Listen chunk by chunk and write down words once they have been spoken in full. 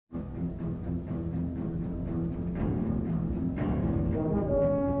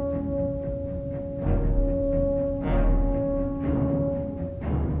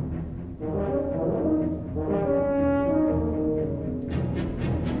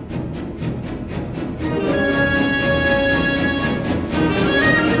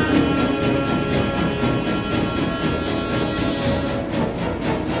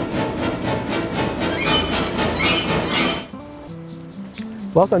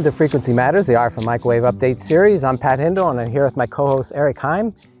Welcome to Frequency Matters, the RF and Microwave Update series. I'm Pat Hindle, and I'm here with my co-host Eric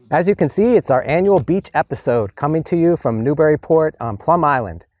Heim. As you can see, it's our annual beach episode coming to you from Newburyport on Plum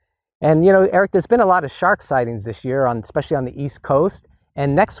Island. And you know, Eric, there's been a lot of shark sightings this year, especially on the East Coast.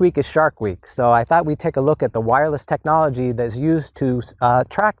 And next week is Shark Week, so I thought we'd take a look at the wireless technology that's used to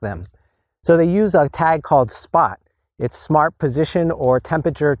track them. So they use a tag called SPOT. It's Smart Position or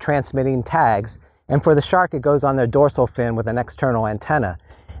Temperature Transmitting Tags. And for the shark, it goes on their dorsal fin with an external antenna.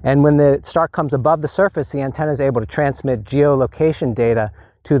 And when the shark comes above the surface, the antenna is able to transmit geolocation data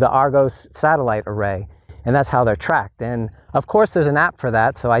to the Argos satellite array. And that's how they're tracked. And of course, there's an app for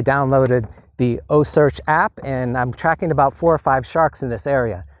that. So I downloaded the OSearch app, and I'm tracking about 4 or 5 sharks in this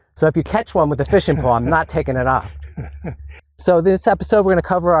area. So if you catch one with a fishing pole, I'm not taking it off. So this episode, we're going to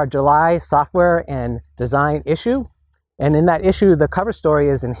cover our July software and design issue. And in that issue, the cover story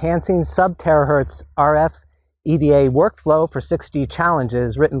is Enhancing Sub-Terahertz RF EDA Workflow for 6G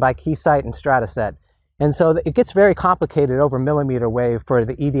Challenges, written by Keysight and Strataset. And so it gets very complicated over millimeter wave for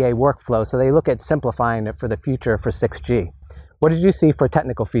the EDA workflow, so they look at simplifying it for the future for 6G. What did you see for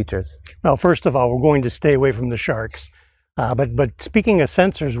technical features? Well, first of all, we're going to stay away from the sharks. But speaking of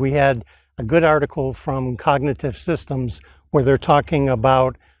sensors, we had a good article from Cognitive Systems where they're talking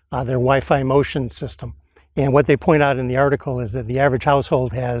about their Wi-Fi motion system. And what they point out in the article is that the average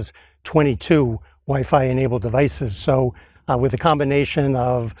household has 22 Wi-Fi enabled devices. So with a combination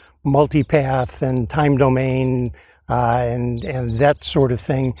of multipath and time domain and that sort of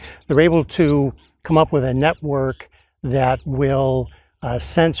thing, they're able to come up with a network that will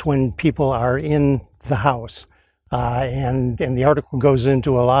sense when people are in the house. And the article goes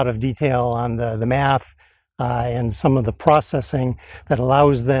into a lot of detail on the math and some of the processing that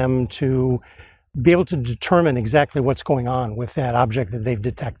allows them to be able to determine exactly what's going on with that object that they've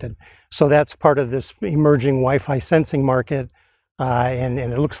detected. So that's part of this emerging Wi-Fi sensing market, and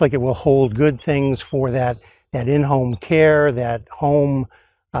it looks like it will hold good things for that in-home care, that home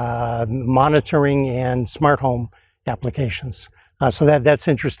monitoring, and smart home applications. So that's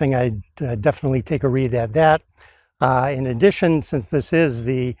interesting. I'd definitely take a read at that. In addition, since this is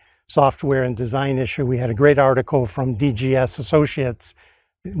the software and design issue, we had a great article from DGS Associates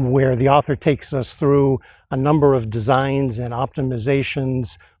where the author takes us through a number of designs and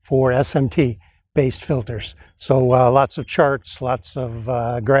optimizations for SMT-based filters. So lots of charts, lots of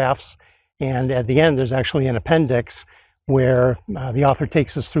graphs, and at the end there's actually an appendix where the author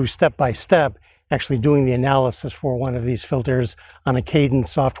takes us through step by step, actually doing the analysis for one of these filters on a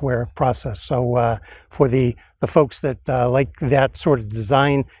Cadence software process. So for the folks that like that sort of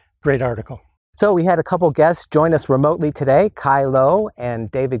design, great article. So we had a couple guests join us remotely today. Kai Lowe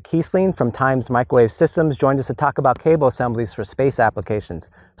and David Kiesling from Times Microwave Systems joined us to talk about cable assemblies for space applications.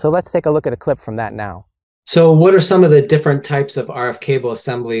 So let's take a look at a clip from that now. So what are some of the different types of RF cable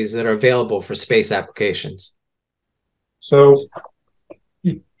assemblies that are available for space applications? So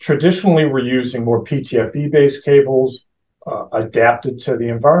traditionally, we're using more PTFE-based cables adapted to the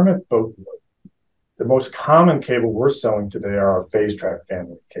environment, but the most common cable we're selling today are our PhaseTrack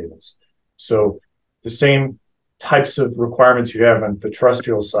family of cables. So the same types of requirements you have on the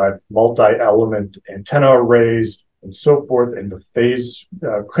terrestrial side, multi-element antenna arrays and so forth, and the phase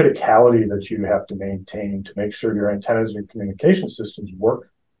criticality that you have to maintain to make sure your antennas and communication systems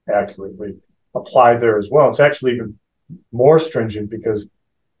work accurately apply there as well. It's actually even more stringent because,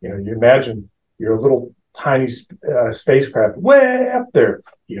 you know, you imagine you're a little tiny spacecraft way up there.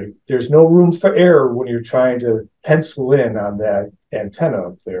 You know, there's no room for error when you're trying to pencil in on that antenna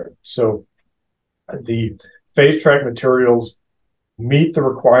up there. So the PhaseTrack materials meet the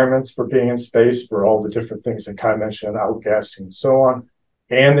requirements for being in space for all the different things that Kai mentioned, outgassing and so on,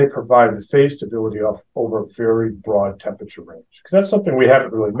 and they provide the phase stability over a very broad temperature range. Because that's something we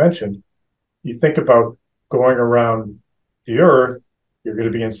haven't really mentioned. You think about going around the Earth, you're going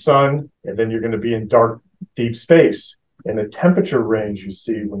to be in sun, and then you're going to be in dark, deep space. And the temperature range you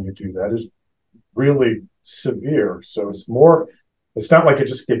see when you do that is really severe. So it's not like it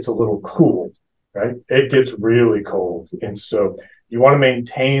just gets a little cool, right? It gets really cold. And so you want to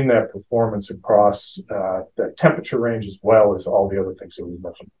maintain that performance across that temperature range as well as all the other things that we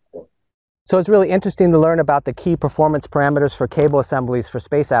mentioned before. So it's really interesting to learn about the key performance parameters for cable assemblies for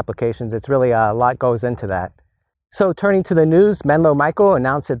space applications. It's really a lot goes into that. So turning to the news, Menlo Micro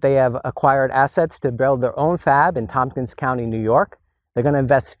announced that they have acquired assets to build their own fab in Tompkins County, New York. They're going to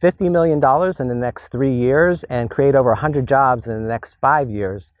invest $50 million in the next 3 years and create over 100 jobs in the next 5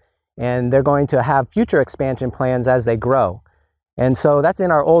 years. And they're going to have future expansion plans as they grow. And so that's in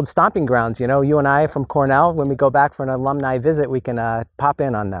our old stomping grounds. You know, you and I from Cornell, when we go back for an alumni visit, we can pop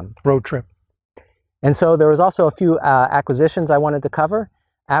in on them. Road trip. And so there was also a few acquisitions I wanted to cover.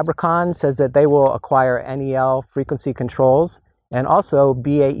 Abracon says that they will acquire NEL frequency controls. And also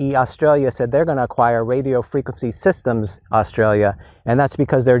BAE Australia said they're going to acquire Radio Frequency Systems Australia. And that's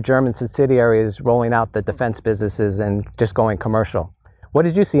because their German subsidiary is rolling out the defense businesses and just going commercial. What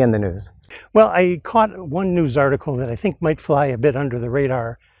did you see in the news? Well, I caught one news article that I think might fly a bit under the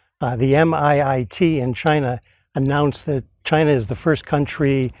radar. The MIIT in China announced that China is the first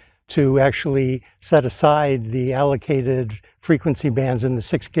country to actually set aside the allocated frequency bands in the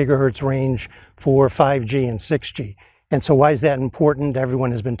 6 gigahertz range for 5G and 6G. And so why is that important?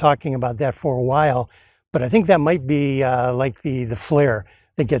 Everyone has been talking about that for a while, but I think that might be like the flare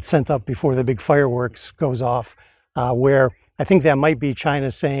that gets sent up before the big fireworks goes off, where I think that might be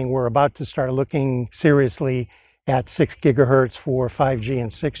China saying we're about to start looking seriously at 6 gigahertz for 5G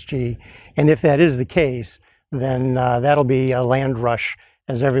and 6G. And if that is the case, then that'll be a land rush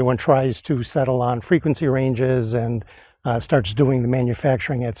as everyone tries to settle on frequency ranges and starts doing the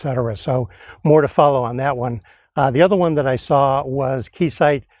manufacturing, et cetera. So more to follow on that one. The other one that I saw was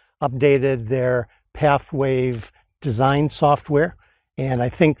Keysight updated their PathWave design software. And I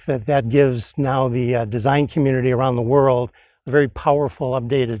think that that gives now the design community around the world a very powerful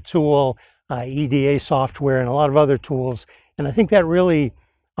updated tool, EDA software, and a lot of other tools. And I think that really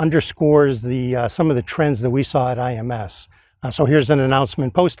underscores some of the trends that we saw at IMS. So here's an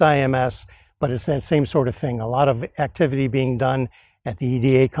announcement post-IMS, but it's that same sort of thing. A lot of activity being done at the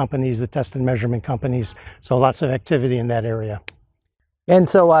EDA companies, the test and measurement companies. So lots of activity in that area. And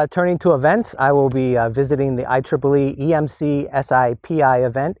so turning to events, I will be visiting the IEEE EMC SIPI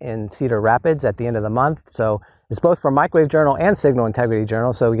event in Cedar Rapids at the end of the month. So it's both for Microwave Journal and Signal Integrity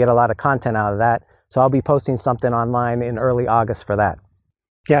Journal, so we get a lot of content out of that. So I'll be posting something online in early August for that.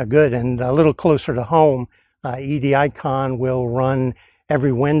 Yeah, good. And a little closer to home, EDICon will run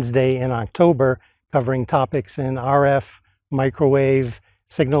every Wednesday in October, covering topics in RF, microwave,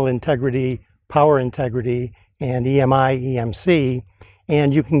 signal integrity, power integrity, and EMI, EMC.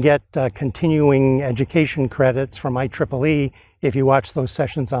 And you can get continuing education credits from IEEE if you watch those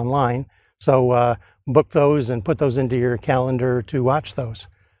sessions online. So book those and put those into your calendar to watch those.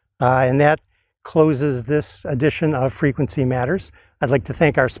 And that closes this edition of Frequency Matters. I'd like to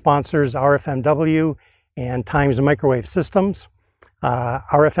thank our sponsors, RFMW and Times Microwave Systems.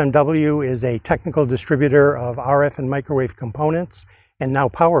 RFMW is a technical distributor of RF and microwave components and now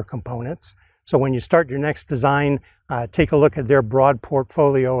power components. So when you start your next design, take a look at their broad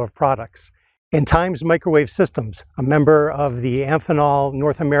portfolio of products. And Times Microwave Systems, a member of the Amphenol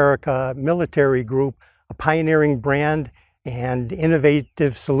North America Military Group, a pioneering brand and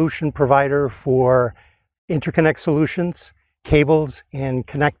innovative solution provider for interconnect solutions, cables, and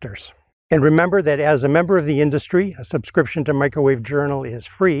connectors. And remember that as a member of the industry, a subscription to Microwave Journal is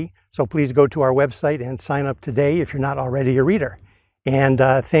free. So please go to our website and sign up today if you're not already a reader. And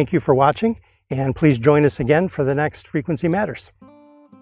thank you for watching. And please join us again for the next Frequency Matters.